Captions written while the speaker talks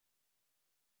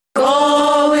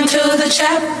Going to the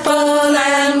chapel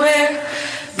and we're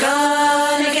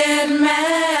gonna get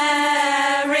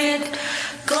married.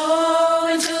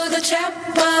 Going to the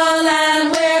chapel and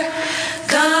we're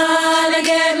gonna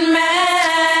get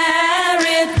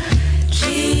married.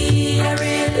 Gee, I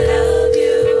really love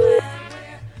you and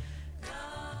we're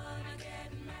gonna get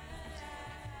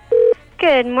married.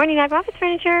 Good morning, Agro Office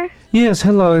Furniture. Yes,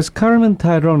 hello. Is Carmen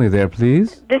Tyrone there,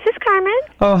 please? This is Carmen.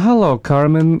 Oh, hello,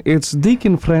 Carmen. It's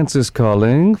Deacon Francis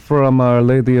calling from Our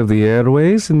Lady of the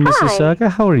Airways in Mississauga.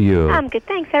 How are you? I'm good,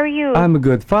 thanks. How are you? I'm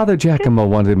good. Father Giacomo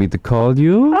wanted me to call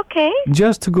you. Okay.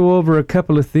 Just to go over a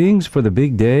couple of things for the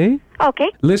big day. Okay.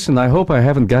 Listen, I hope I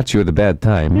haven't got you at a bad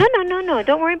time. No.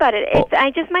 Don't worry about it.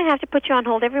 I just might have to put you on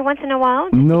hold every once in a while.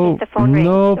 Just No, in case the phone rings,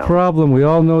 no so. problem. We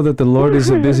all know that the Lord is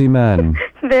a busy man.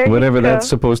 There you Whatever go. that's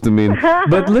supposed to mean.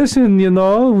 But listen,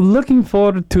 looking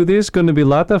forward to this. Going to be a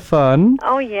lot of fun.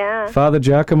 Oh, yeah. Father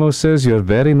Giacomo says you're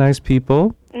very nice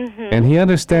people. And he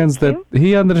understands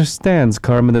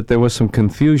Carmen, that there was some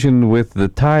confusion with the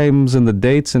times and the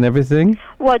dates and everything.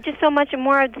 Well, just so much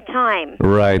more of the time.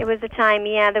 Right. It was the time,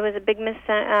 yeah. There was a big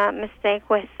mistake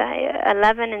with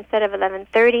 11 instead of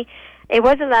 11:30. It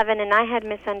was 11, and I had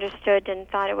misunderstood and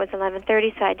thought it was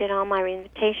 11:30, so I did all my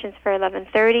invitations for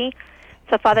 11:30.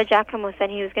 So Father Giacomo said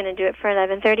he was going to do it for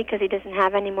 11:30 because he doesn't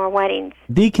have any more weddings.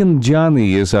 Deacon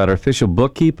Johnny is our official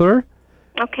bookkeeper.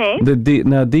 Okay.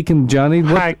 Now, Deacon Johnny,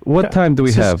 what time do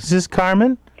we have? Is this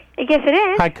Carmen? Yes, it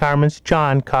is. Hi, Carmen. It's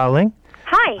John calling.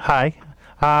 Hi.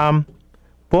 Hi.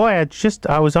 Boy,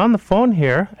 I was on the phone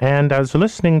here, and I was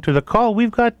listening to the call. We've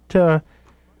got,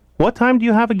 what time do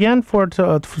you have again for,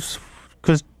 because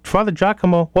Father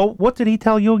Giacomo, well, what did he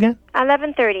tell you again?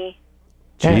 11:30.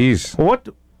 Jeez.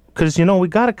 Because, we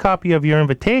got a copy of your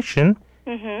invitation.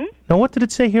 Mm-hmm. Now, what did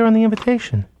it say here on the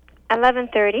invitation?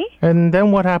 11:30. And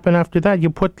then what happened after that?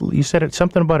 You said it's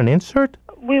something about an insert?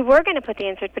 We were going to put the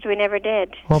insert, but we never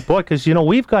did. Well, boy, because,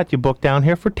 we've got you booked down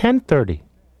here for 10:30.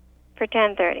 For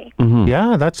 10:30. Mm-hmm.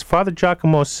 Yeah, that's Father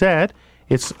Giacomo said.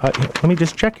 It's, let me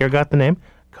just check here. I got the name.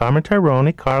 Carmen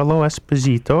Tyrone, Carlo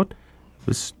Esposito. It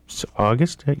was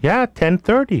August. Yeah,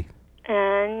 10:30.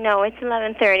 No, it's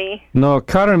 11:30. No,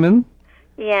 Carmen,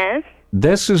 Yes.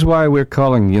 this is why we're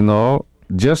calling,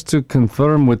 just to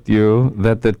confirm with you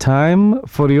that the time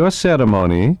for your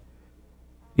ceremony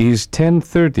is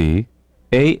 10:30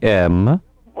 a.m.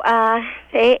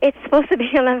 It's supposed to be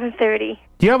 11:30.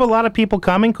 Do you have a lot of people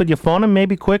coming? Could you phone them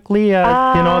maybe quickly,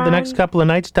 the next couple of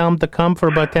nights, tell them to come for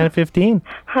about 10 or 15?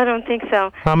 I don't think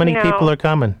so. How many people are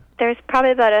coming? There's probably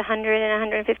about 100 and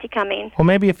 150 coming. Well,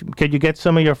 maybe could you get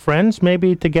some of your friends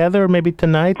maybe together, maybe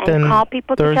tonight And call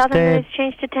people Thursday? to tell them that it's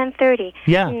changed to 10:30.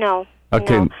 Yeah. No.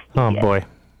 Okay. No. Oh, boy.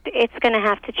 It's going to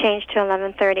have to change to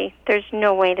 11:30. There's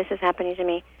no way this is happening to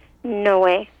me. No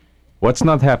way. What's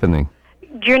not happening?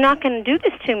 You're not going to do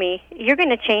this to me. You're going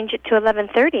to change it to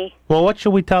 11:30. Well, what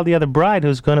should we tell the other bride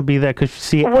who's going to be there?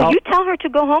 Because Well, you tell her to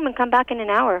go home and come back in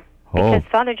an hour. Oh. Because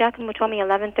Father Giacomo told me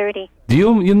 11:30. Do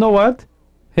you know what?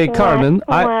 Hey, What? Carmen,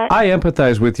 What? I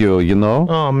empathize with you,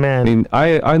 Oh, man. I mean,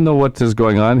 I know what is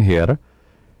going on here.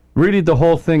 Really, the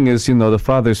whole thing is, the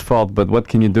father's fault, but what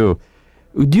can you do?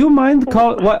 Do you mind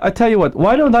I tell you what,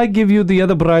 why don't I give you the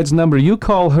other bride's number? You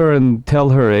call her and tell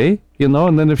her,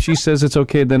 and then if she says it's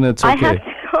okay, then it's okay. I have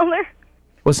to call her.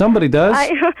 Well, somebody does.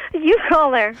 You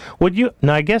call her. Would you?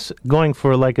 Now, I guess going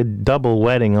for like a double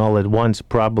wedding all at once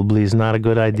probably is not a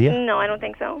good idea. No, I don't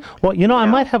think so. Well, I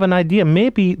might have an idea.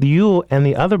 Maybe you and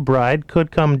the other bride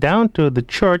could come down to the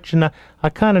church, and I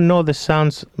kind of know this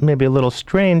sounds maybe a little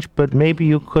strange, but maybe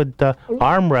you could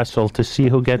arm wrestle to see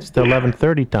who gets the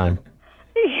 11:30 time.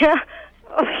 Yeah.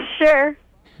 Oh, sure.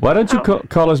 Why don't you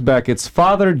call us back? It's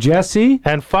Father Jesse.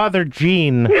 And Father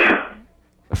Gene.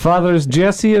 Fathers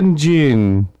Jesse and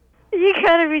Jean. You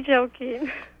gotta be joking.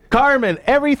 Carmen,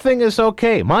 everything is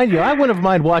okay. Mind you, I wouldn't have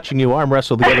mind watching you arm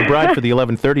wrestle the other bride for the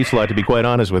 11:30 slot, to be quite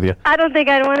honest with you. I don't think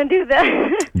I'd want to do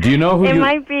that. Do you know who It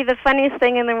might be the funniest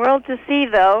thing in the world to see,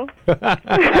 though.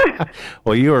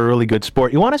 Well, you are a really good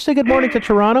sport. You want to say good morning to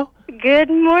Toronto? Good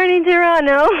morning,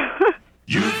 Toronto.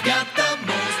 You've got the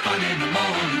most fun in the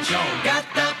morning show. Got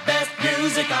the best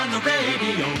music on the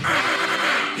radio.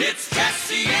 It's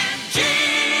Jesse and